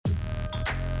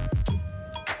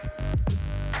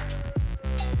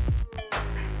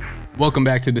Welcome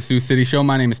back to the Sioux City Show.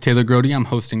 My name is Taylor Grody. I'm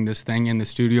hosting this thing in the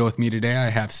studio with me today.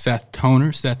 I have Seth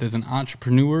Toner. Seth is an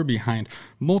entrepreneur behind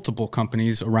multiple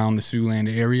companies around the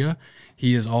Siouxland area.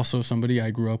 He is also somebody I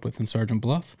grew up with in Sergeant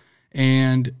Bluff.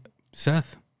 And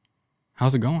Seth,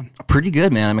 how's it going? Pretty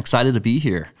good, man. I'm excited to be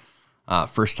here.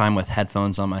 First time with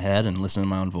headphones on my head and listening to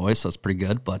my own voice, so it's pretty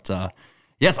good. But yeah,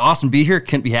 it's awesome to be here.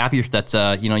 Couldn't be happier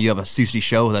that you have a Sioux City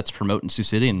show that's promoting Sioux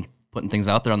City and putting things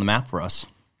out there on the map for us.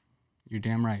 You're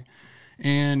damn right.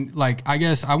 And I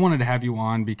guess I wanted to have you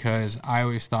on because I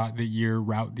always thought that your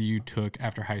route that you took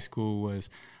after high school was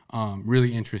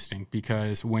really interesting,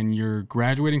 because when you're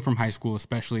graduating from high school,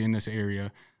 especially in this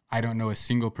area, I don't know a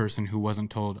single person who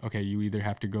wasn't told, okay, you either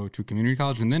have to go to community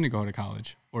college and then to go to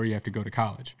college, or you have to go to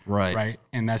college. Right.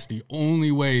 And that's the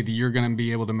only way that you're going to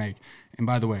be able to make. And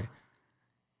by the way,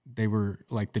 they were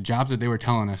like the jobs that they were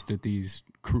telling us that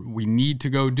we need to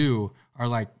go do are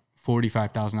like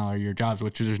 $45,000 a year jobs,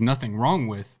 which there's nothing wrong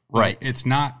with. Right. It's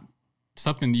not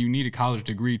something that you need a college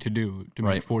degree to do to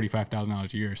make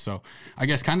 $45,000 a year. So I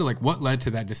guess kind of like what led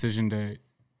to that decision to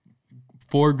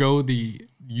forego the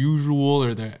usual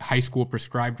or the high school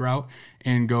prescribed route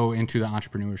and go into the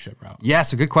entrepreneurship route? Yeah,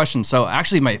 it's a good question. So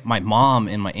actually my mom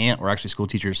and my aunt were actually school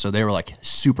teachers, so they were like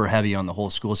super heavy on the whole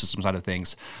school system side of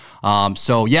things.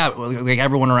 So yeah, like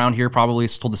everyone around here probably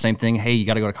is told the same thing. Hey, you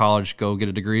got to go to college, go get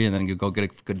a degree, and then you go get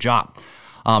a good job.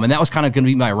 And that was kind of going to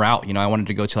be my route. I wanted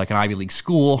to go to like an Ivy League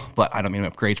school, but I don't mean my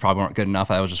grades probably weren't good enough.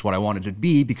 That was just what I wanted to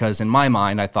be, because in my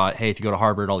mind, I thought, hey, if you go to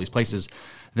Harvard, all these places,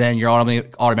 then you're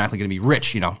automatically going to be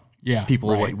rich, Yeah, people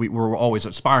we were always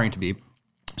aspiring to be.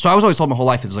 So I was always told my whole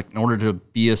life is like, in order to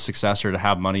be a success or to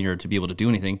have money or to be able to do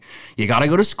anything, you got to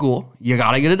go to school, you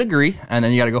got to get a degree, and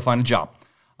then you got to go find a job.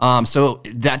 So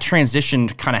that transition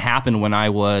kind of happened when I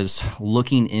was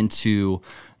looking into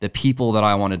the people that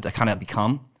I wanted to kind of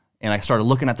become. And I started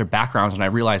looking at their backgrounds, and I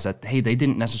realized that, hey, they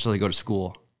didn't necessarily go to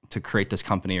school to create this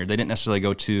company, or they didn't necessarily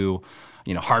go to,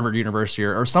 Harvard University,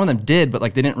 or some of them did, but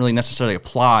like they didn't really necessarily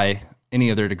apply any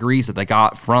of their degrees that they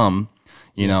got from,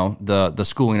 the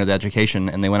schooling or the education,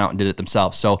 and they went out and did it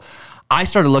themselves. So I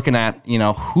started looking at,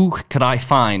 who could I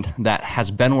find that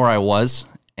has been where I was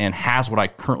and has what I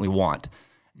currently want.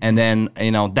 And then,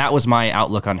 that was my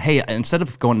outlook on, hey, instead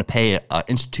of going to pay an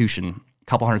institution a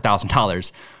couple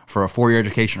 $100,000 for a 4-year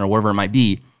education or whatever it might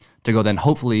be, to go then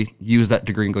hopefully use that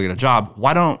degree and go get a job,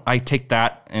 why don't I take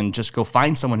that and just go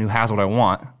find someone who has what I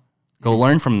want, go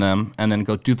learn from them, and then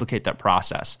go duplicate that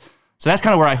process. So that's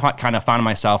kind of where I kind of found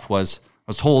myself I was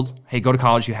told, hey, go to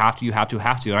college, you have to.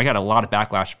 And I got a lot of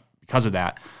backlash because of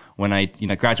that when I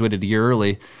graduated a year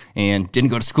early and didn't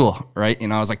go to school, right?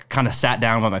 I was like kind of sat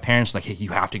down by my parents, like, hey,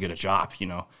 you have to get a job.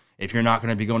 If you're not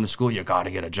going to be going to school, you got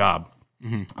to get a job.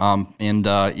 Mm-hmm.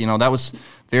 That was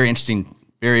very interesting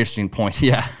point.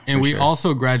 Yeah. And we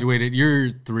also graduated. You're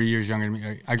 3 years younger than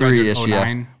me. I graduated in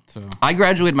 2009. Yeah. So I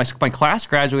graduated, my class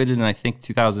graduated in, I think,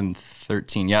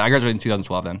 2013. Yeah, I graduated in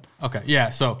 2012 then. Okay. Yeah.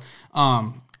 So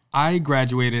I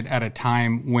graduated at a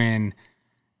time when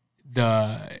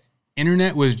the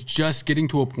internet was just getting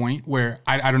to a point where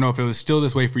I don't know if it was still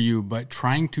this way for you, but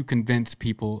trying to convince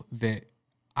people that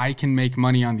I can make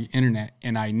money on the internet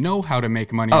and I know how to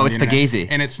make money on the internet. Oh, it's Fugazi.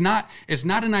 And it's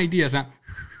not an idea. It's not.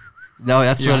 No,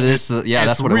 that's what it is. Yeah,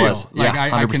 that's what real. It was. Like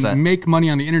yeah, I can make money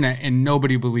on the internet and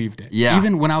nobody believed it. Yeah.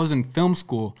 Even when I was in film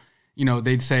school,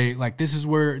 they'd say like, this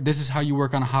is how you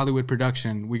work on a Hollywood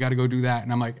production. We got to go do that.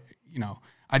 And I'm like,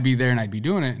 I'd be there and I'd be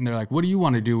doing it. And they're like, what do you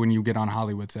want to do when you get on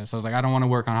Hollywood sets? I was like, I don't want to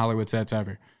work on Hollywood sets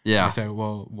ever. Yeah. And I said,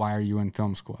 well, why are you in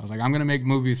film school? I was like, I'm going to make I'm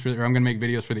going to make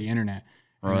videos for the internet.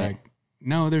 And right. Like,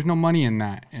 no, there's no money in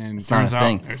that. And it turns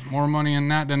out there's more money in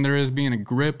that than there is being a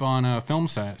grip on a film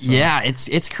set. So. Yeah,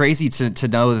 it's crazy to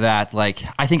know that. Like,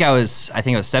 I think I was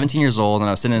 17 years old and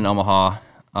I was sitting in Omaha,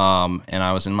 and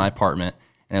I was in my apartment,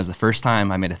 and it was the first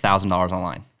time I made $1,000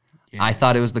 online. Yeah. I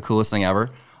thought it was the coolest thing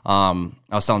ever. I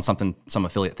was selling some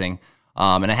affiliate thing,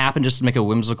 and it happened just to make a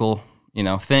whimsical,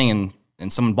 thing,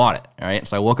 and someone bought it. All right,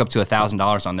 so I woke up to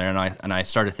 $1,000 on there, and I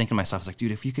started thinking to myself, I was like, dude,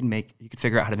 if you could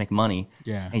figure out how to make money,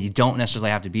 and you don't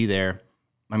necessarily have to be there.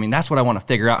 I mean, that's what I want to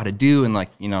figure out how to do, and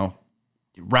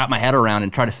wrap my head around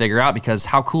and try to figure out, because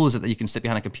how cool is it that you can sit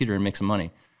behind a computer and make some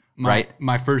money, right?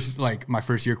 My first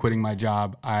year quitting my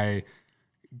job, I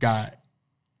got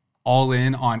all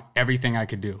in on everything I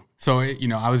could do. So,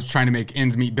 I was trying to make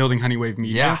ends meet building Honeywave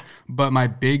Media, but my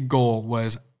big goal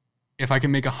was, if I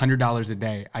can make $100 a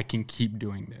day, I can keep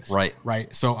doing this. Right.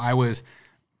 Right. So I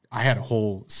had a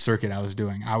whole circuit I was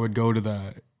doing. I would go to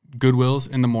the Goodwills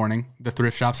in the morning, the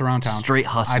thrift shops around town. Straight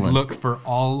hustling. I'd look for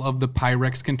all of the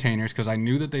Pyrex containers because I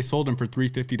knew that they sold them for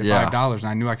 $3.50 to $5, and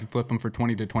I knew I could flip them for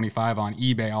 $20 to $25 on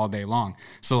eBay all day long.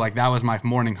 So like that was my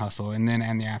morning hustle. And then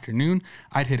in the afternoon,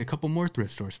 I'd hit a couple more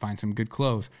thrift stores, find some good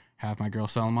clothes, have my girl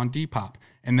sell them on Depop.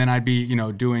 And then I'd be,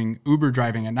 doing Uber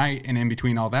driving at night, and in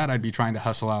between all that, I'd be trying to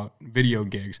hustle out video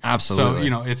gigs. Absolutely.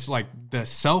 So, it's like the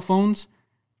cell phones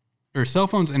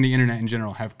and the internet in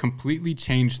general have completely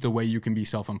changed the way you can be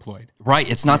self-employed. Right.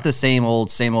 It's not the same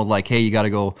old, like, hey, you got to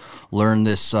go learn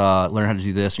how to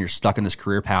do this, and you're stuck in this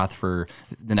career path for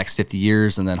the next 50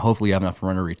 years, and then hopefully you have enough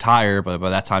money to retire, but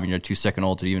by that time you're too sick and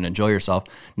old to even enjoy yourself.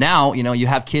 Now, you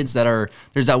have kids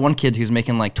there's that one kid who's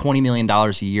making like $20 million a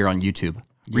year on YouTube,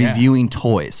 reviewing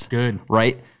toys. Good.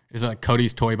 Right? Is it like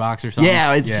Cody's Toy Box or something?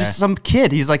 Yeah, it's just some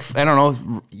kid. He's like, I don't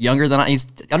know, younger than he's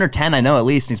under 10, I know at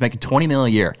least, and he's making $20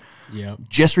 million a year. Yep.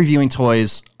 Just reviewing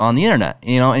toys on the internet,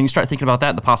 and you start thinking about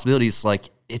that, the possibilities. Like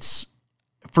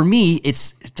for me,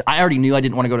 I already knew I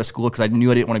didn't want to go to school because I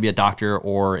knew I didn't want to be a doctor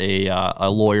or a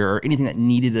lawyer or anything that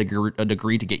needed a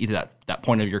degree to get you to that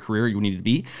point of your career you needed to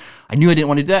be. I knew I didn't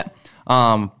want to do that.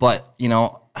 But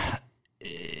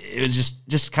it was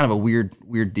just kind of a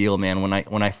weird deal, man.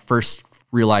 When I first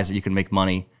realized that you can make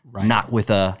money, not with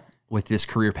this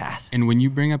career path. And when you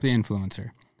bring up the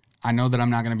influencer, I know that I'm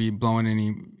not going to be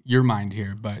blowing your mind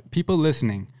here, but people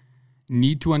listening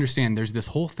need to understand there's this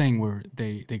whole thing where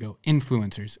they go,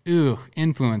 influencers. Ew,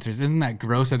 influencers. Isn't that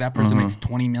gross that person makes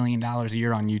 $20 million a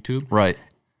year on YouTube? Right.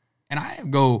 And I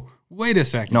go, wait a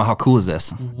second. No, how cool is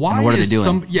this? Why and what are they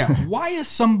doing? Why is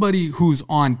somebody who's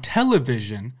on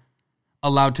television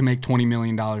allowed to make $20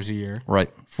 million a year? Right.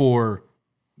 For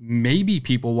maybe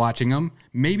people watching them,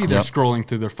 maybe they're scrolling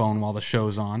through their phone while the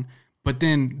show's on. But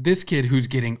then this kid who's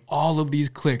getting all of these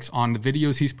clicks on the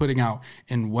videos he's putting out,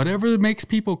 and whatever makes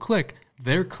people click,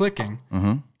 they're clicking.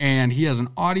 Mm-hmm. And he has an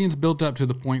audience built up to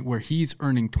the point where he's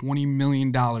earning $20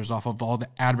 million off of all the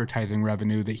advertising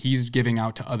revenue that he's giving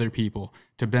out to other people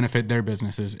to benefit their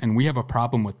businesses. And we have a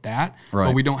problem with that,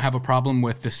 but we don't have a problem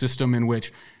with the system in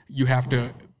which you have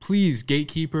to, please,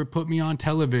 gatekeeper, put me on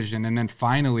television. And then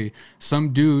finally,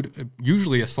 some dude,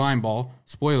 usually a slime ball,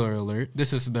 spoiler alert,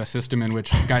 this is the system in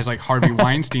which guys like Harvey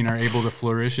Weinstein are able to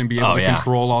flourish and be able to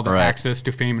control all the access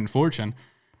to fame and fortune.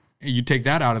 You take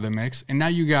that out of the mix, and now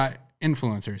you got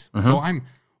influencers. Mm-hmm. So I'm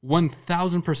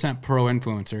 1,000% pro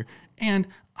influencer, and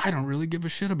I don't really give a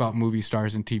shit about movie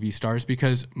stars and TV stars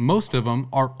because most of them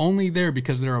are only there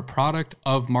because they're a product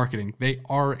of marketing. They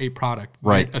are a product.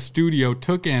 Right. A studio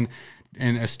took in,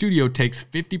 and a studio takes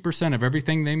 50% of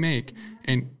everything they make.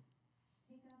 And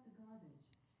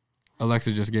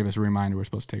Alexa just gave us a reminder we're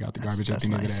supposed to take out the garbage at the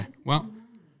end of the day. Well,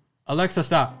 Alexa,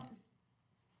 stop.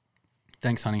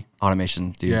 Thanks, honey.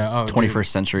 Automation, dude. Yeah, 21st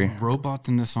century. Robots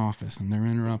in this office, and they're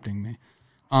interrupting me.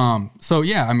 So,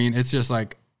 yeah, I mean, it's just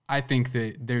like, I think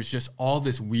that there's just all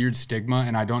this weird stigma,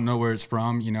 and I don't know where it's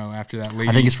from, after that lady.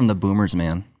 I think it's from the boomers,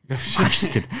 man. I'm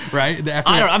just kidding. Right?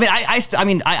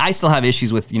 I still have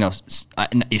issues with,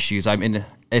 issues. I mean,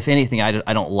 if anything,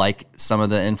 I don't like some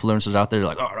of the influencers out there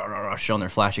like, showing their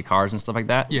flashy cars and stuff like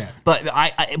that. Yeah. But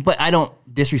I don't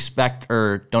disrespect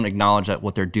or don't acknowledge that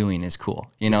what they're doing is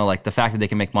cool. Like the fact that they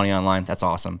can make money online, that's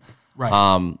awesome.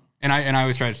 Right. And I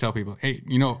always try to tell people, hey,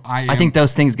 I think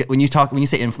those things when you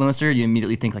say influencer, you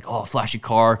immediately think like, oh, flashy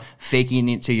car, faking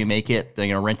it till you make it,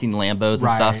 renting Lambos and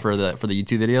stuff for the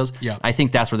YouTube videos. Yeah. I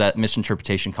think that's where that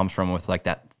misinterpretation comes from with like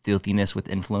that filthiness with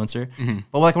influencer. Mm-hmm.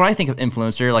 But like when I think of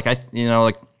influencer, like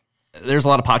there's a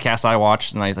lot of podcasts I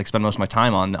watch and I spend most of my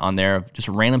time on there of just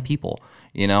random people,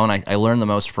 and I learn the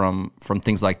most from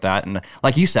things like that. And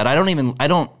like you said, I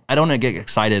don't get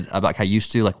excited about like I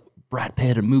used to, like Brad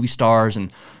Pitt and movie stars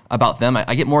and about them.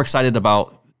 I get more excited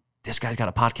about this guy's got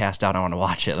a podcast out. I want to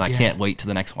watch it, and I can't wait to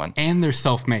the next one. And they're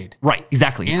self-made, right?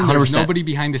 Exactly. And 100%. There's nobody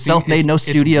behind the scenes. Self-made, no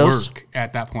studios. It's work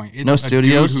at that point. It's no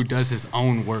studios. A dude who does his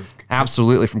own work.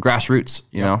 Absolutely, from grassroots.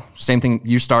 You know, same thing.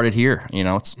 You started here.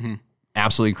 It's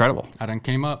absolutely incredible. I done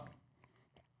came up.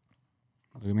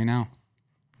 Look at me now.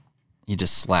 You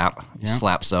just slap. You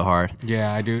slap so hard.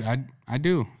 Yeah, I do. I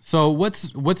do. So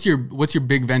what's your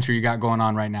big venture you got going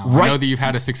on right now? I know that you've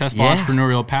had a successful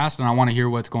entrepreneurial past, and I want to hear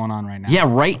what's going on right now. Yeah,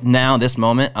 right now, this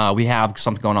moment, we have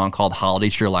something going on called Holiday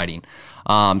Cheer Lighting.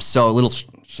 So a little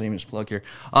shameless plug here.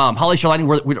 Holiday Cheer Lighting,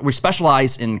 we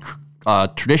specialize in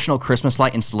traditional Christmas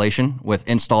light installation with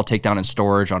install, takedown, and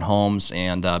storage on homes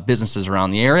and businesses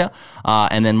around the area.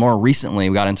 And then more recently,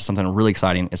 we got into something really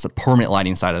exciting. It's the permanent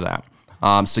lighting side of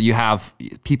that. So you have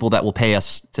people that will pay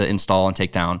us to install and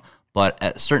take down, but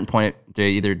at a certain point,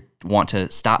 they either want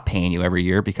to stop paying you every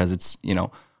year because it's,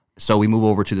 So we move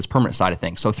over to this permanent side of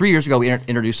things. So 3 years ago, we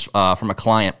introduced from a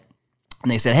client,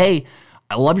 and they said, hey,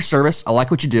 I love your service. I like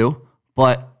what you do,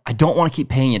 but I don't want to keep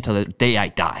paying you until the day I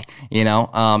die,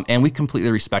 and we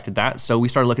completely respected that. So we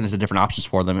started looking into different options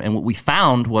for them. And what we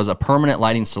found was a permanent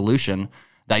lighting solution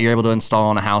that you're able to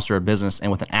install in a house or a business, and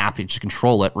with an app, you just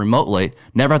control it remotely,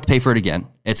 never have to pay for it again.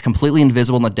 It's completely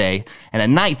invisible in the day, and at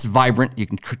night, it's vibrant. You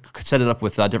can set it up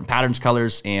with different patterns,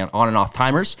 colors, and on and off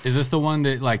timers. Is this the one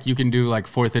that like you can do like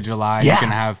 4th of July? Yeah, you can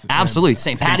have absolutely.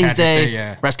 St. Patty's Day,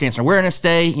 yeah. Breast Cancer Awareness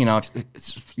Day,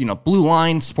 Blue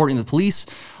Line supporting the police.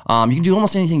 You can do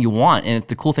almost anything you want, and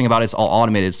the cool thing about it is all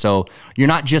automated, so you're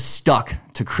not just stuck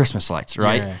to Christmas lights,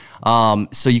 right? Yeah.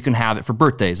 So you can have it for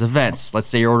birthdays, events. Let's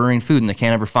say you're ordering food and they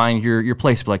can't ever find your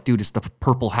place. But like, dude, it's the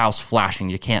purple house flashing.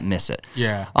 You can't miss it.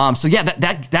 Yeah. So yeah,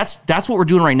 that's what we're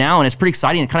doing right now, and it's pretty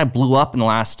exciting. It kind of blew up in the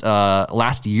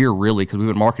last year, really, because we've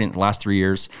been marketing it the last 3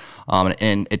 years.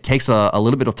 And it takes a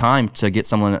little bit of time to get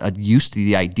someone used to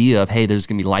the idea of, hey, there's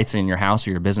gonna be lights in your house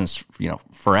or your business,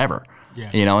 forever. Yeah.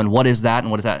 And what is that,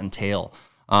 and what does that entail?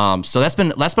 So that's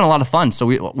been a lot of fun. So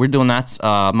we're doing that.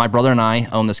 My brother and I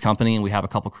own this company, and we have a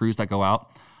couple crews that go out.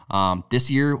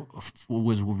 This year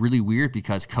was really weird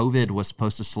because COVID was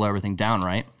supposed to slow everything down,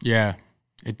 right? Yeah,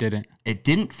 it didn't. It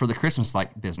didn't for the Christmas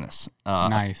light business.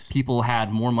 Nice. People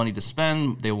had more money to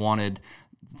spend. They wanted,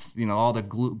 all the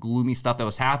gloomy stuff that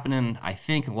was happening. I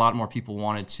think a lot more people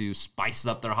wanted to spice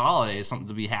up their holidays, something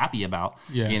to be happy about,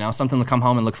 something to come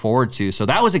home and look forward to. So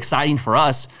that was exciting for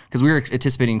us because we were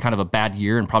anticipating kind of a bad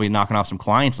year and probably knocking off some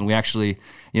clients. And we actually,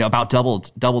 about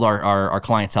doubled our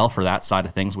clientele for that side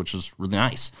of things, which was really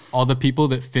nice. All the people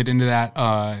that fit into that,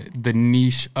 the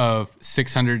niche of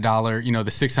 $600,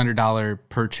 the $600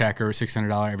 per check or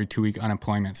 $600 every 2 week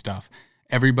unemployment stuff.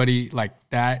 Everybody, like,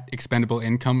 that expendable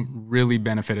income really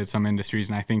benefited some industries.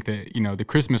 And I think that, the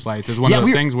Christmas lights is one of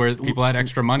those things where people had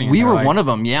extra money. We were one of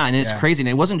them. Yeah. And it's crazy. And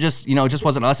it wasn't just, it just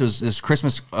wasn't us. It was this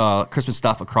Christmas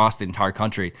stuff across the entire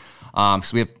country. So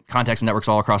we have contacts and networks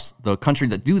all across the country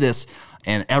that do this.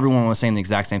 And everyone was saying the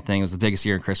exact same thing. It was the biggest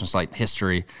year in Christmas light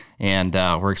history. And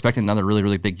we're expecting another really,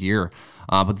 really big year.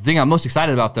 But the thing I'm most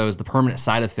excited about, though, is the permanent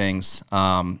side of things,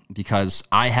 because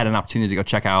I had an opportunity to go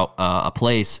check out a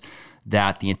place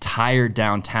that the entire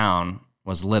downtown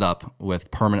was lit up with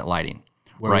permanent lighting.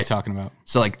 Where are we talking about?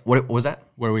 So, like, what was that?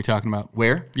 Where are we talking about?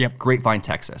 Where? Yep. Grapevine,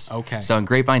 Texas. Okay. So in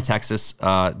Grapevine, Texas,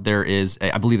 there is,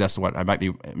 I believe that's what, I might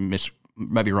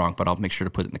be wrong, but I'll make sure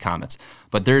to put it in the comments.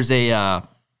 But there's a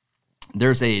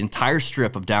entire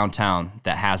strip of downtown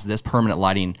that has this permanent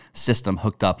lighting system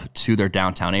hooked up to their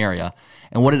downtown area.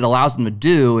 And what it allows them to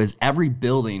do is every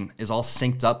building is all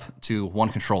synced up to one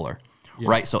controller. Yeah.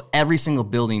 Right, so every single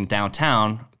building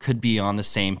downtown could be on the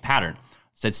same pattern.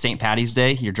 So it's St. Patty's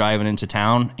Day, you're driving into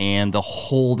town, and the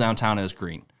whole downtown is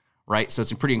green, right? So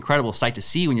it's a pretty incredible sight to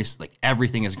see when you're like,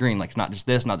 everything is green. Like, it's not just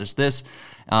this, not just this.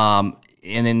 And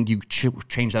then you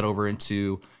change that over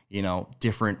into,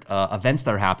 different events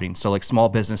that are happening. So like Small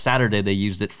Business Saturday, they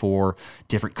used it for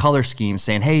different color schemes,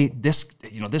 saying, hey, this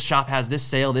shop has this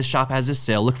sale, this shop has this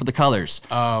sale, look for the colors.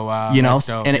 Oh, wow.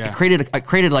 And it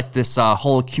created like this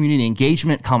whole community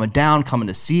engagement, coming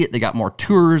to see it. They got more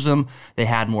tourism. They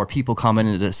had more people coming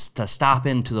in to stop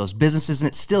into those businesses. And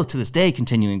it's still to this day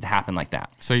continuing to happen like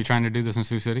that. So you're trying to do this in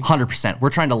Sioux City? 100%. We're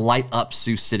trying to light up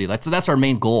Sioux City. That's our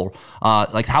main goal.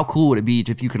 Like, how cool would it be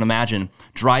if you can imagine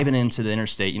driving into the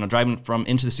interstate, driving from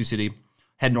into the Sioux City,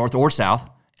 head north or south,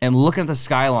 and looking at the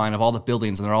skyline of all the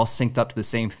buildings, and they're all synced up to the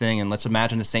same thing. And let's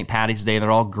imagine it's St. Patty's Day, they're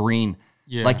all green.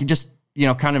 Yeah. Like, you just,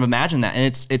 kind of imagine that. And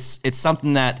it's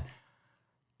something that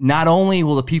not only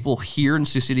will the people here in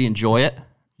Sioux City enjoy it,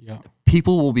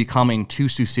 people will be coming to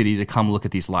Sioux City to come look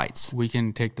at these lights. We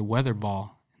can take the weather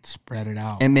ball and spread it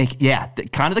out. And make,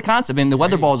 kind of the concept. I mean, the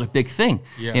weather ball is a big thing.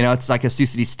 Yeah. It's like a Sioux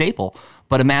City staple.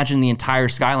 But imagine the entire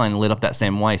skyline lit up that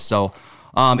same way. So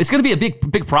it's going to be a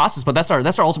big process, but that's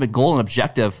our ultimate goal and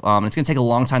objective. And it's going to take a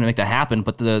long time to make that happen.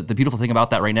 But the beautiful thing about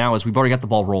that right now is we've already got the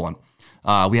ball rolling.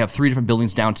 We have 3 different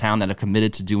buildings downtown that have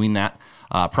committed to doing that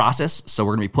process. So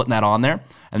we're going to be putting that on there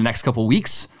in the next couple of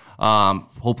weeks.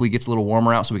 Hopefully it gets a little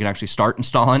warmer out so we can actually start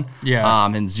installing. Yeah.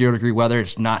 In 0-degree weather,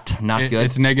 it's not good.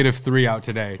 It's -3 out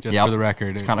today, just for the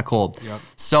record. It's kind of cold. Yep.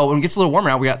 So when it gets a little warmer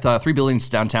out, we got 3 buildings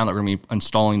downtown that we're going to be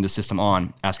installing the system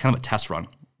on as kind of a test run.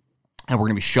 And we're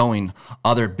going to be showing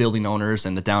other building owners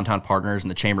and the downtown partners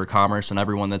and the Chamber of Commerce and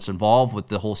everyone that's involved with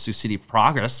the whole Sioux City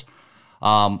progress,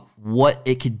 what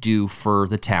it could do for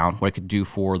the town, what it could do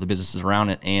for the businesses around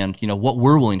it, and what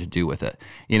we're willing to do with it.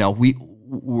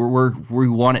 we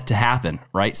want it to happen,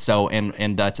 right? So,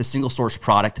 and it's a single source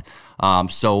product.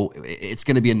 So it's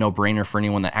going to be a no-brainer for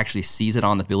anyone that actually sees it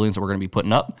on the buildings that we're going to be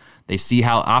putting up. They see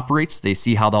how it operates. They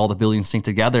see how all the buildings sync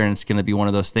together, and it's going to be one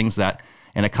of those things that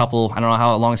in a couple, I don't know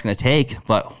how long it's going to take,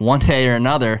 but one day or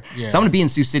another, so I'm going to be in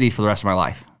Sioux City for the rest of my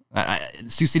life.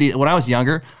 Sioux City, when I was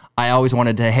younger, I always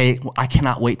wanted to, hey, I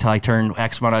cannot wait till I turn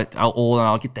X amount of old and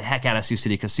I'll get the heck out of Sioux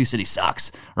City because Sioux City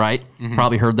sucks, right?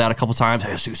 Probably heard that a couple times.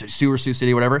 Hey, Sioux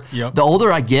City, whatever. Yep. The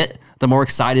older I get, the more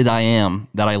excited I am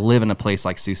that I live in a place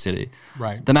like Sioux City.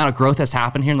 Right. The amount of growth that's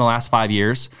happened here in the last 5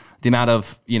 years, the amount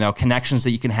of connections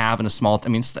that you can have in a small. I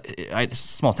mean, it's a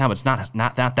small town, but it's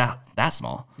not that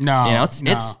small. No,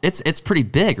 it's pretty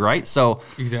big, right? So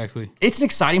exactly, it's an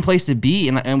exciting place to be,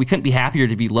 and we couldn't be happier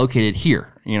to be located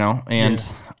here. And. Yeah.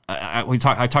 I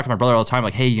talk to my brother all the time,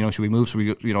 like, hey, should we move?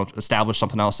 Should we, establish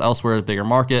something else elsewhere, a bigger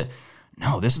market?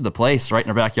 No, this is the place right in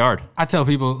our backyard. I tell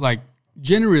people, like,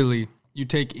 generally, you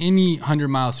take any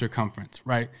 100-mile circumference,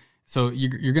 right? So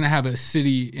you're going to have a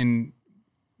city in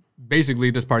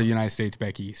basically this part of the United States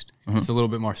back east. It's a little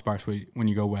bit more sparse when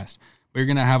you go west, but you're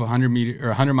going to have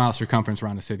 100-mile circumference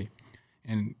around a city,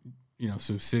 and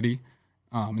Sioux City,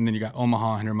 and then you got Omaha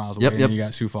 100 miles away, and then you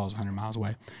got Sioux Falls 100 miles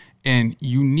away. And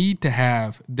you need to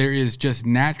have, there is just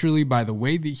naturally, by the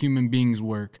way that human beings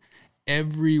work,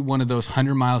 every one of those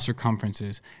 100-mile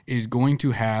circumferences is going to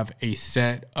have a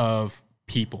set of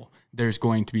people. There's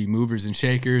going to be movers and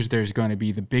shakers. There's going to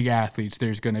be the big athletes.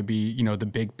 There's going to be, the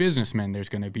big businessmen. There's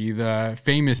going to be the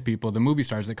famous people, the movie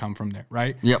stars that come from there,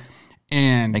 right? Yep.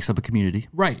 And makes up a community.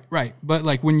 Right. But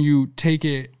like when you take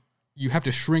it, you have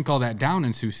to shrink all that down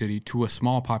in Sioux City to a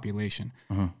small population.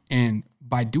 And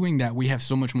by doing that, we have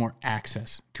so much more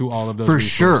access to all of those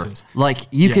resources. Sure. Like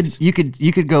you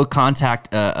could go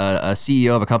contact a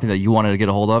CEO of a company that you wanted to get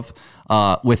a hold of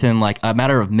within like a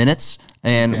matter of minutes.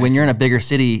 And when you're in a bigger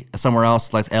city somewhere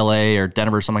else, like LA or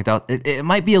Denver or something like that, it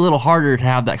might be a little harder to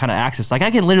have that kind of access. Like I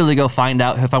can literally go find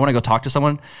out if I want to go talk to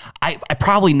someone. I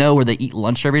probably know where they eat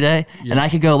lunch every day, and I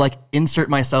could go like insert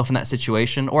myself in that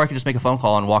situation, or I could just make a phone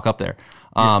call and walk up there.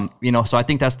 So I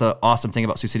think that's the awesome thing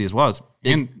about Sioux City as well. It's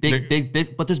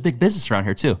big, but there's big business around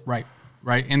here too. Right.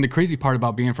 And the crazy part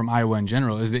about being from Iowa in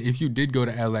general is that if you did go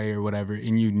to LA or whatever,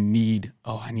 and you need,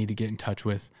 I need to get in touch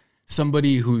with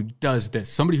somebody who does this,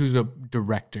 somebody who's a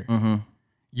director,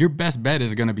 your best bet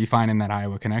is going to be finding that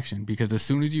Iowa connection, because as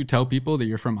soon as you tell people that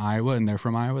you're from Iowa and they're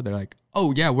from Iowa, they're like,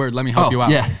 oh yeah, word, let me help you out.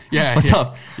 Yeah. What's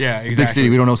up? Yeah, exactly. Big city,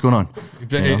 we don't know what's going on.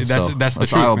 That's the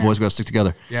truth, Iowa man. boys got to stick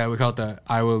together. Yeah, we call it the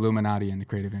Iowa Illuminati in the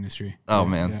creative industry. Oh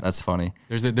man, that's funny.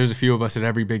 There's a few of us at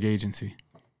every big agency.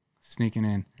 Sneaking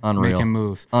in, Unreal. Making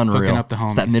moves, Unreal. hooking up the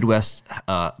homies. It's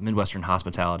that Midwestern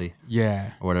hospitality.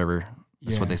 Yeah. Or whatever.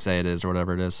 That's what they say it is, or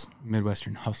whatever it is.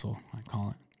 Midwestern hustle, I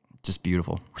call it. Just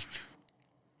beautiful.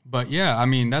 But yeah, I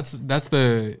mean, that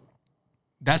sounds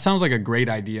like a great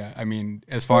idea. I mean,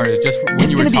 as far as just when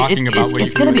you were talking about what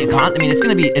it's going to be it's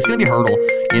going to be a hurdle.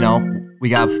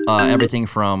 We have everything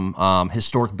from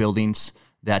historic buildings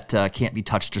that can't be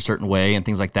touched a certain way and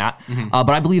things like that.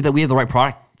 But I believe that we have the right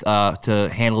product to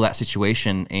handle that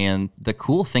situation. And the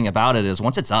cool thing about it is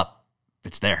once it's up,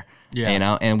 it's there. Yeah.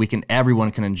 And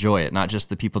everyone can enjoy it, not just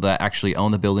the people that actually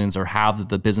own the buildings or have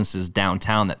the businesses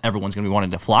downtown that everyone's going to be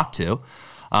wanting to flock to.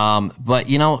 But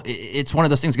it's one of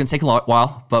those things. It's going to take a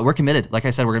while, but we're committed. Like I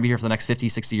said, we're going to be here for the next 50,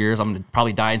 60 years. I'm going to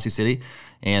probably die in Sioux City,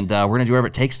 and we're going to do whatever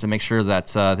it takes to make sure that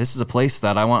this is a place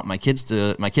that I want my kids'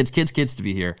 kids to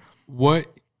be here. What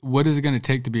is it going to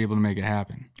take to be able to make it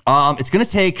happen? It's going to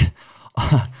take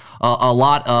a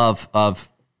lot of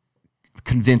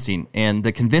convincing, and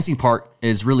the convincing part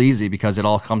is really easy because it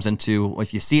all comes into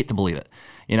if you see it to believe it.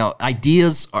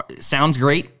 Ideas sounds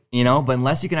great, but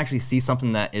unless you can actually see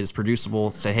something that is producible,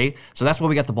 say, hey, so that's why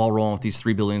we got the ball rolling with these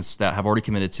 3 buildings that have already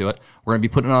committed to it. We're going to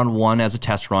be putting on one as a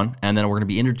test run, and then we're going to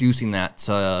be introducing that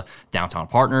to downtown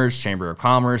partners, Chamber of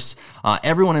Commerce,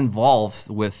 everyone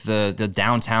involved with the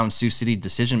downtown Sioux City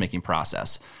decision-making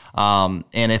process. And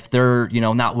if they're,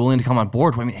 not willing to come on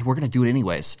board, we're going to do it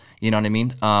anyways. You know what I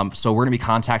mean? So we're going to be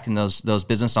contacting those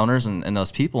business owners and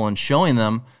those people and showing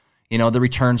them, the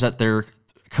returns that they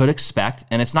could expect.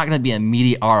 And it's not going to be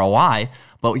immediate ROI,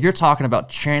 but you're talking about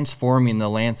transforming the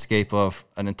landscape of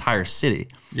an entire city.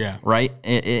 Yeah. Right.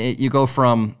 You go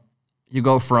from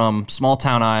small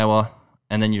town Iowa,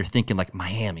 and then you're thinking like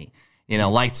Miami.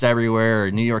 Lights everywhere,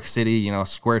 or New York City,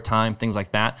 square time, things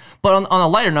like that. But on a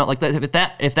lighter note, like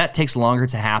that, if that takes longer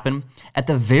to happen, at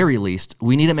the very least,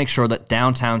 we need to make sure that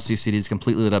downtown Sioux City is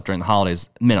completely lit up during the holidays,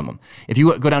 minimum. If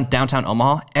you go downtown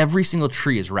Omaha, every single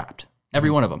tree is wrapped,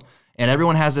 every one of them. and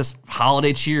everyone has this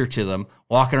holiday cheer to them.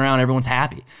 Walking around, everyone's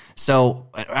happy. So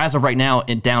as of right now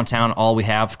in downtown, all we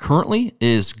have currently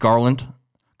is garland,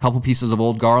 a couple pieces of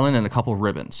old garland, and a couple of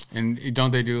ribbons. And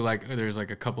don't they do like, there's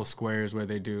like a couple squares where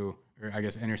they do, or I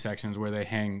guess intersections where they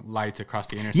hang lights across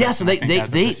the intersection? Yeah, so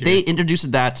they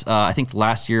introduced that I think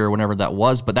last year or whenever that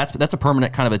was, but that's a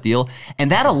permanent kind of a deal.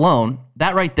 And that alone,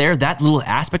 that right there, that little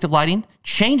aspect of lighting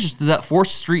changes that 4th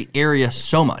Street area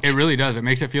so much. It really does. It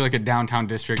makes it feel like a downtown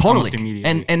district Totally. almost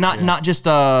immediately. And not just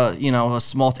a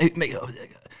small.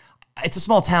 It's a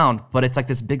small town, but it's like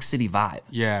this big city vibe.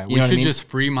 Yeah, You we know what I should mean? just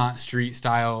Fremont Street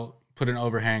style, put an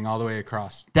overhang all the way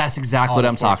across. That's exactly what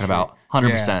I'm talking Street. about.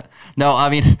 100%. No, I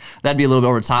mean that'd be a little bit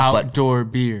over the top, but Outdoor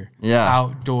beer. Yeah.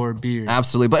 Outdoor beer.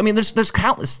 absolutely. But I mean, there's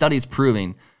countless studies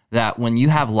proving that when you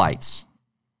have lights,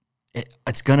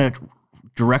 it's gonna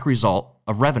direct result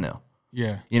of revenue.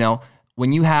 Yeah. You know,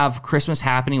 when you have Christmas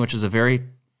happening, which is a very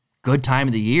good time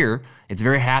of the year, it's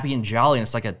very happy and jolly, and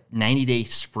it's like a 90-day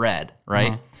spread,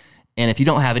 right? And if you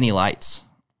don't have any lights,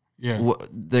 Yeah.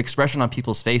 the expression on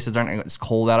people's faces aren't, it's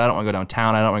cold out, I don't want to go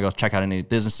downtown, I don't want to go check out any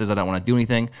businesses, I don't want to do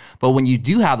anything. But when you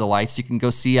do have the lights, you can go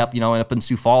see up in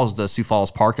Sioux Falls, the Sioux Falls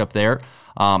Park up there.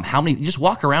 You just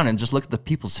walk around and just look at the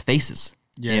people's faces.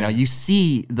 Yeah. You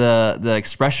see the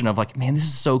expression of like, man, this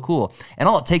is so cool. And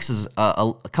all it takes is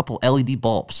a couple LED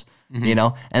bulbs, and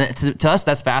to us,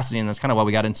 that's fascinating. That's kind of why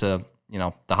we got into,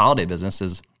 the holiday business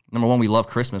is, number one, we love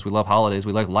Christmas, we love holidays,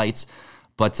 we like lights.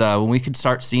 But when we could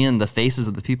start seeing the faces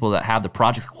of the people that have the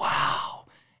projects, wow,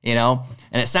 and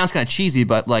it sounds kind of cheesy,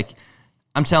 but like,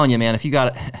 I'm telling you, man, if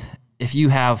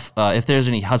there's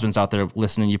any husbands out there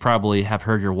listening, you probably have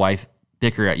heard your wife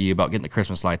bicker at you about getting the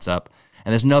Christmas lights up.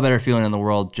 And there's no better feeling in the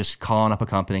world just calling up a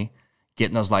company,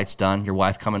 getting those lights done, your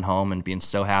wife coming home and being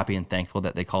so happy and thankful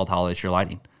that they called Holiday Share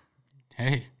Lighting.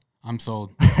 Hey, I'm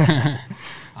sold.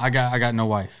 I got no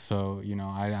wife, so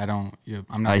I don't.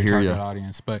 I'm not your target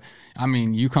audience. But I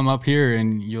mean, you come up here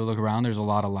and you'll look around. There's a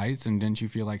lot of lights, and didn't you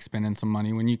feel like spending some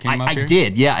money when you came up here? I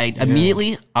did, yeah.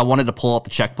 Immediately I wanted to pull out the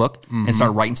checkbook and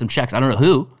start writing some checks. I don't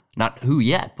know not who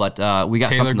yet, but we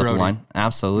got Taylor something up Grody. the line.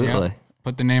 Absolutely. Yep.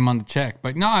 Put the name on the check.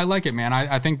 But no, I like it, man.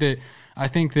 I think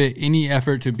that any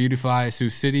effort to beautify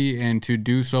Sioux City and to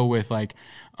do so with like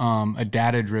a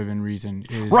data-driven reason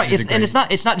is right. is And it's not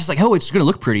just like, oh, it's going to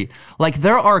look pretty. Like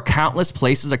there are countless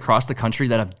places across the country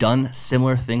that have done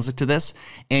similar things to this.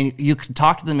 And you can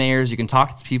talk to the mayors, you can talk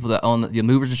to the people that own the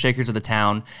movers and shakers of the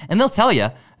town, and they'll tell you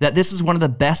that this is one of the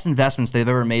best investments they've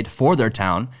ever made for their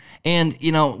town. And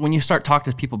when you start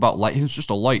talking to people about light, it's just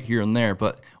a light here and there,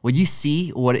 but when you see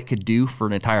what it could do for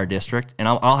an entire district, and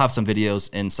I'll have some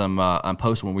videos and some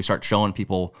posts when we start showing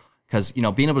people, because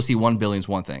being able to see one building is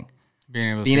one thing.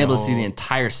 Being able to see the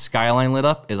entire skyline lit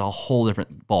up is a whole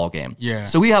different ball game. Yeah.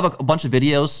 So we have a bunch of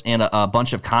videos and a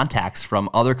bunch of contacts from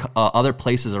other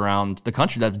places around the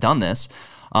country that have done this,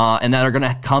 and that are going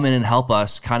to come in and help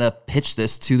us kind of pitch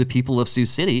this to the people of Sioux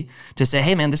City to say,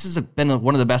 hey, man, this has been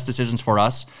one of the best decisions for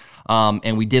us.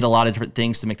 And we did a lot of different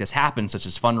things to make this happen, such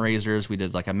as fundraisers. We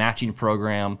did like a matching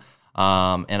program,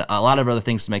 and a lot of other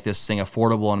things to make this thing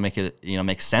affordable and make it,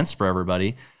 make sense for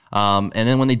everybody. And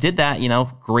then when they did that,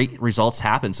 great results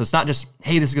happen. So it's not just,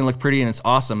 hey, this is going to look pretty and it's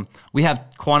awesome. We have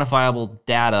quantifiable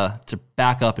data to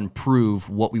back up and prove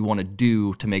what we want to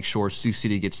do to make sure Sioux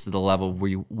City gets to the level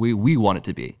where we want it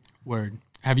to be. Word.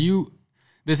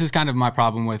 This is kind of my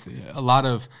problem with a lot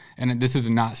of, and this is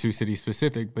not Sioux City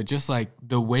specific, but just like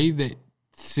the way that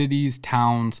cities,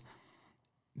 towns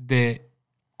that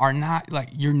are not,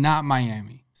 like, you're not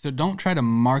Miami. So don't try to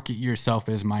market yourself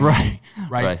as Miami,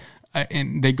 right?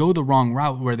 And they go the wrong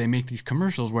route where they make these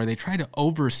commercials where they try to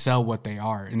oversell what they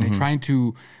are, and they try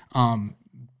to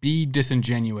be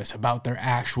disingenuous about their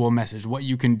actual message, what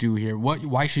you can do here,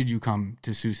 why should you come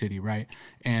to Sioux City, right?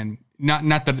 And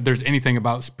not that there's anything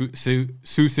about Sioux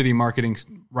City marketing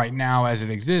right now as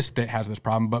it exists that has this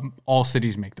problem, but all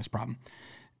cities make this problem.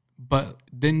 But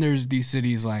then there's these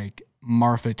cities like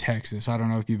Marfa, Texas. I don't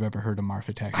know if you've ever heard of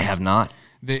Marfa, Texas. I have not.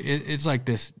 It's like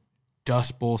this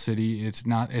Dust Bowl city. It's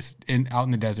out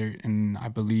in the desert in, I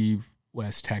believe,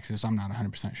 West Texas. I'm not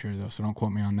 100% sure though, so don't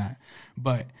quote me on that.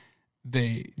 But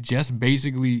they just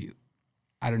basically,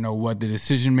 I don't know what the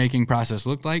decision-making process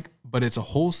looked like, but it's a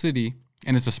whole city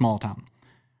and it's a small town.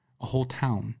 A whole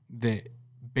town that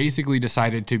basically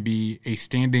decided to be a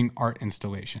standing art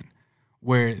installation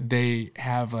where they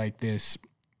have like this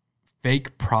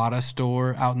fake Prada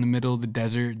store out in the middle of the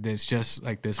desert that's just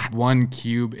like this one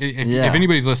cube. If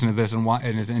anybody's listening to this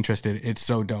and is interested, it's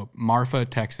so dope. Marfa,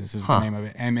 Texas is the name of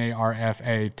it.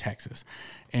 Marfa, Texas.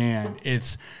 And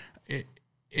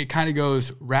it kind of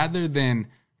goes, rather than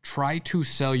try to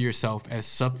sell yourself as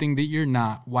something that you're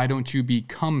not. Why don't you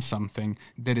become something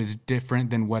that is different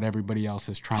than what everybody else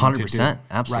is trying 100%, to do?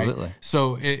 absolutely. Right?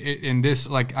 So in this,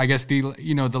 like, I guess the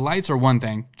lights are one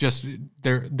thing, just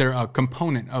they're a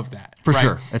component of that. For right?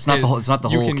 sure. It's not the whole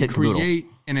You kit can and caboodle. create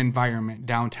an environment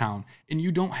downtown, and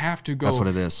you don't have to go. That's what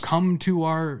it is. Come to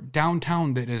our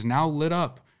downtown that is now lit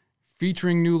up,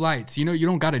 featuring new lights. You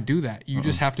don't got to do that. You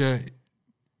just have to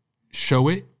show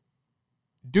it,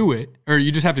 do it, or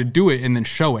you just have to do it and then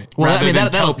show it. Well, I mean,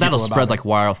 that'll people spread about like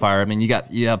wildfire. I mean,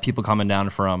 you have people coming down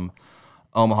from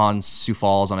Omaha and Sioux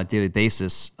Falls on a daily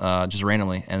basis, just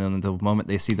randomly, and then the moment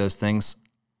they see those things,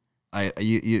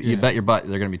 you bet your butt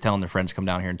they're going to be telling their friends to come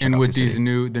down here and check And out with Sioux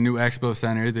City. the new expo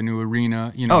center, the new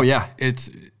arena, Oh, yeah.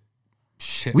 it's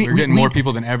shit. We're getting more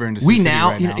people than ever into Sioux We City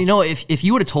now, right now. you know, if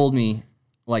you would have told me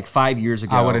like 5 years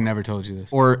ago, I would have never told you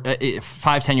this. or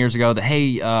 5-10 years ago that,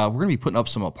 hey, we're going to be putting up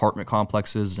some apartment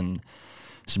complexes and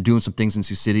doing some things in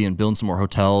Sioux City and building some more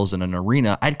hotels and an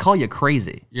arena, I'd call you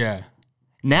crazy. Yeah.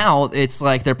 Now it's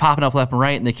like they're popping up left and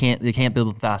right, and they can't build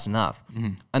them fast enough.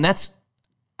 Mm-hmm. And that's,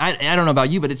 I don't know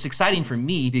about you, but it's exciting for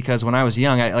me because when I was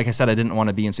young, like I said, I didn't want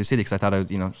to be in Sioux City because I thought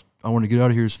I want to get out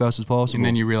of here as fast as possible. And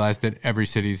then you realize that every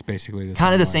city is basically the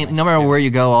kind of the same. No matter where you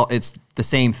go, it's the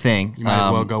same thing. You might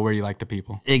as well go where you like the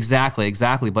people. Exactly.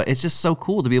 But it's just so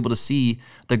cool to be able to see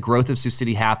the growth of Sioux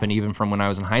City happen, even from when I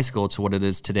was in high school to what it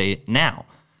is today now.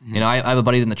 Mm-hmm. I have a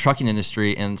buddy in the trucking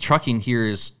industry, and trucking here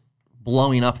is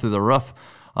blowing up through the roof.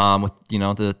 With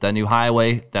the new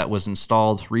highway that was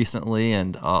installed recently,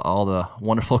 and all the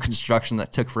wonderful construction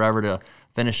that took forever to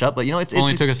finish up. But it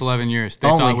only took us 11 years. They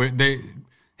thought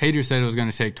Hader said it was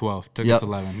going to take 12. Took us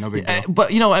 11. No big deal.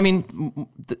 But I mean,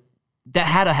 that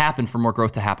had to happen for more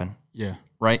growth to happen. Yeah.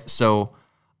 Right. So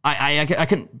I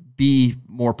couldn't be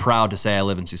more proud to say I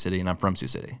live in Sioux City and I'm from Sioux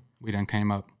City. We done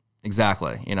came up.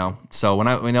 Exactly. So when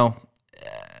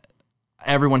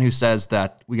everyone who says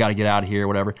that we got to get out of here,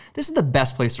 whatever, this is the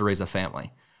best place to raise a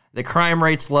family. The crime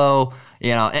rate's low,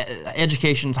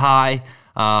 education's high.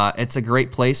 It's a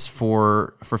great place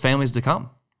for families to come.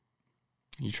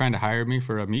 You trying to hire me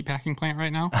for a meatpacking plant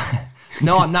right now?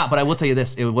 No, I'm not, but I will tell you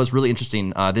this. It was really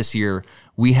interesting. This year,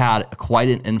 we had quite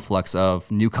an influx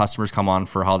of new customers come on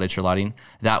for holiday cheer lighting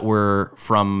that were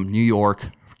from New York,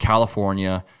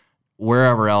 California,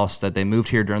 wherever else, that they moved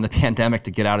here during the pandemic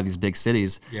to get out of these big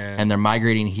cities. Yeah. And they're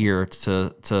migrating here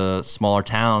to smaller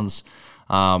towns.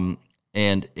 And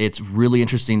it's really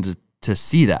interesting to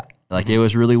see that. Like, it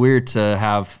was really weird to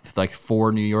have like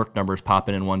 4 New York numbers pop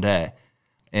in one day.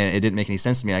 And it didn't make any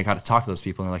sense to me. I got to talk to those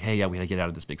people, and they're like, hey, yeah, we had to get out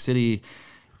of this big city,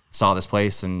 saw this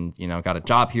place, and, got a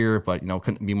job here, but,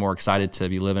 couldn't be more excited to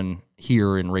be living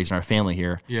here and raising our family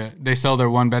here. Yeah, they sell their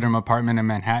 1-bedroom apartment in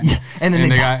Manhattan, and then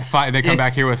they come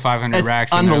back here with 500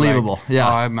 racks. Unbelievable. And like,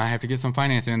 I might have to get some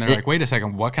financing. And they're like, wait a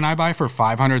second, what can I buy for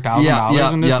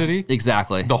 $500,000 in this city?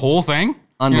 Exactly. The whole thing?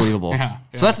 Unbelievable. Yeah.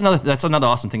 So that's another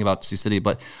awesome thing about Sioux City.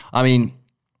 But I mean,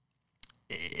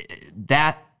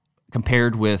 that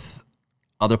compared with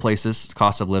other places,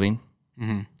 cost of living,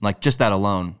 like just that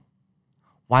alone,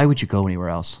 why would you go anywhere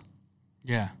else?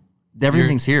 Yeah.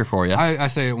 Everything's here for you. I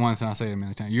say it once and I'll say it a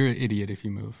million times. You're an idiot if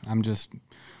you move.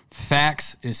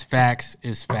 Facts is facts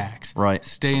is facts. Right.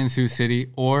 Stay in Sioux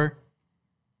City or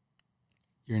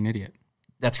you're an idiot.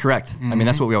 That's correct. I mean,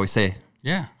 that's what we always say.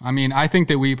 Yeah. I mean, I think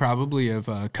that we probably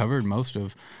have covered most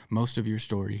of your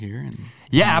story here. And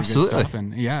yeah, absolutely.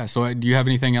 And yeah. So do you have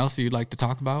anything else that you'd like to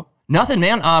talk about? Nothing,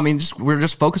 man. I mean, we're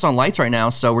just focused on lights right now,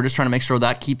 so we're just trying to make sure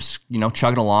that keeps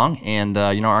chugging along, and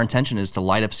our intention is to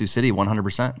light up Sioux City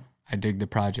 100%. I dig the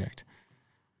project.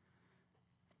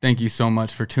 Thank you so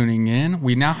much for tuning in.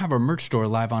 We now have our merch store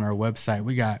live on our website.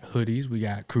 We got hoodies, we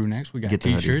got crew necks, we got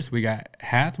t-shirts, we got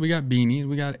hats, we got beanies,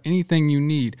 we got anything you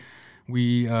need.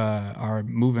 We are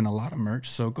moving a lot of merch,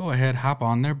 so go ahead, hop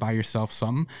on there, buy yourself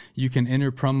something. You can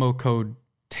enter promo code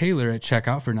Taylor at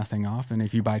checkout for nothing off. And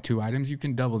if you buy 2 items, you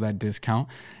can double that discount.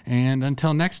 And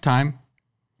until next time,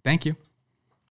 thank you.